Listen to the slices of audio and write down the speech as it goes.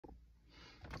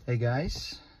Hey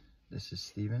guys, this is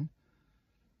Steven,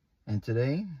 and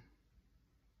today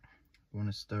I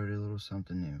want to start a little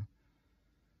something new.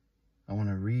 I want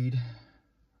to read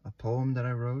a poem that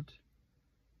I wrote,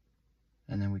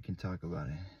 and then we can talk about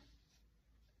it.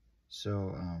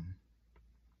 So,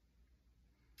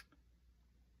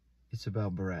 it's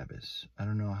about Barabbas. I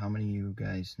don't know how many of you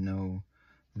guys know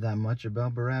that much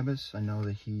about Barabbas. I know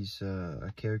that he's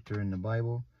a character in the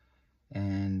Bible,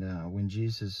 and when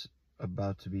Jesus is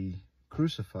about to be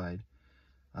crucified,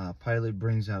 Pilate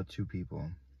brings out two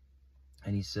people,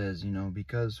 and he says,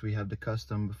 because we have the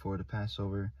custom before the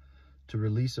Passover to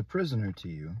release a prisoner to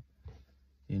you,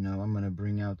 I'm going to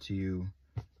bring out to you,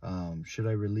 should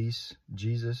I release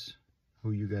Jesus,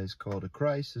 who you guys call the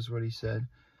Christ, is what he said,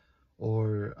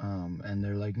 or, and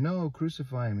they're like, no,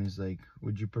 crucify him. He's like,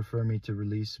 would you prefer me to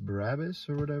release Barabbas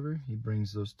or whatever? He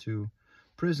brings those two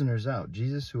prisoners out,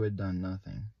 Jesus, who had done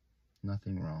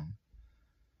nothing wrong.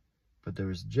 But there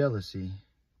was jealousy.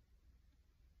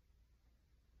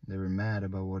 They were mad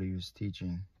about what he was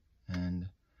teaching and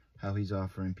how he's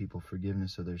offering people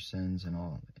forgiveness of their sins and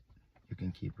all. You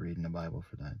can keep reading the Bible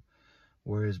for that.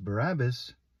 Whereas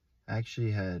Barabbas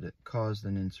actually had caused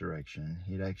an insurrection.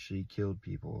 He'd actually killed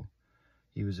people.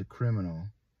 He was a criminal.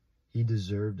 He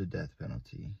deserved a death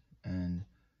penalty. And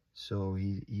so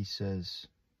he says,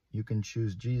 you can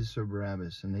choose Jesus or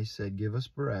Barabbas. And they said, give us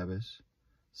Barabbas,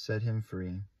 set him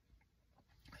free.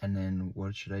 And then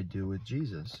what should I do with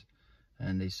Jesus?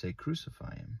 And they say,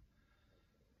 crucify him.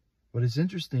 But it's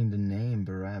interesting, the name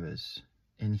Barabbas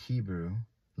in Hebrew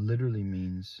literally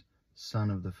means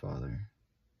son of the Father.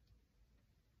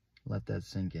 Let that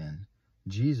sink in.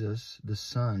 Jesus, the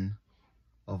Son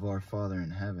of our Father in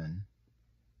heaven,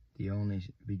 the only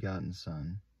begotten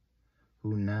Son,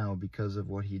 who now, because of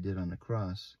what he did on the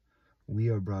cross, we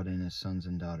are brought in as sons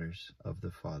and daughters of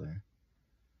the Father.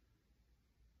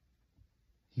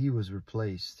 He was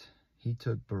replaced. He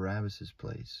took Barabbas'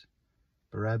 place.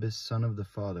 Barabbas, son of the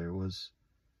Father, was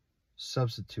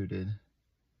substituted.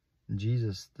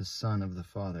 Jesus, the Son of the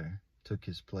Father, took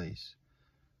his place.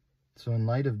 So in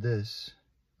light of this,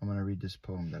 I'm going to read this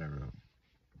poem that I wrote.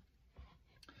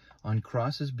 On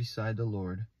crosses beside the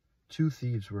Lord, two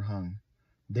thieves were hung.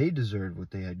 They deserved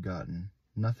what they had gotten.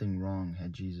 Nothing wrong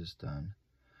had Jesus done.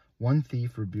 One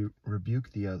thief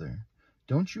rebuked the other.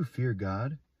 Don't you fear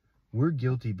God? We're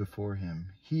guilty before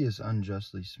him. He is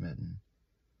unjustly smitten.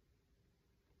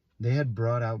 They had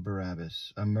brought out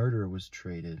Barabbas. A murderer was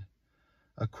traded.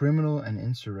 A criminal and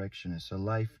insurrectionist, a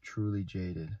life truly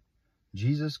jaded.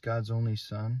 Jesus, God's only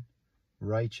Son,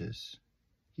 righteous,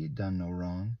 he'd done no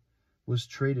wrong, was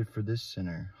traded for this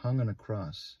sinner, hung on a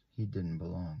cross, he didn't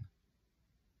belong.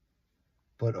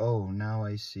 But oh, now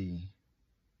I see,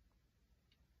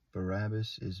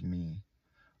 Barabbas is me.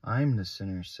 I'm the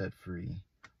sinner set free,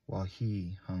 while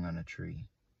he hung on a tree.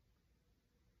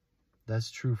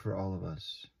 That's true for all of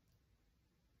us.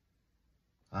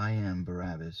 I am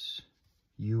Barabbas.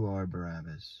 You are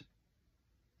Barabbas.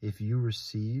 If you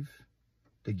receive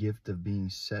the gift of being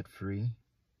set free,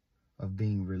 of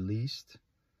being released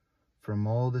from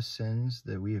all the sins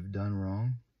that we have done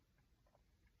wrong,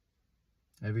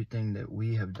 everything that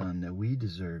we have done that we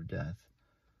deserve death,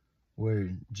 where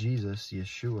Jesus,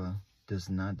 Yeshua, does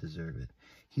not deserve it.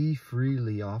 He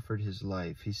freely offered his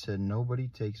life. He said, nobody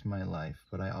takes my life,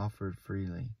 but I offer it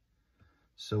freely.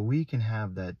 So we can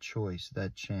have that choice,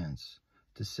 that chance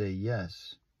to say,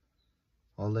 yes,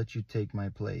 I'll let you take my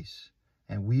place.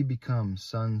 And we become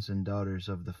sons and daughters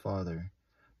of the Father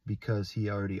because he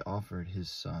already offered his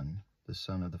Son, the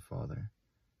Son of the Father.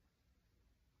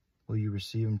 Will you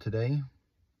receive him today?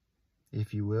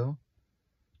 If you will,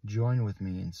 join with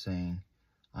me in saying,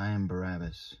 I am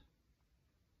Barabbas.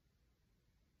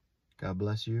 God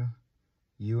bless you.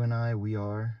 You and I, we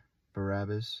are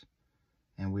Barabbas,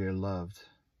 and we are loved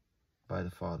by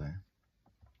the Father.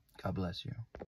 God bless you.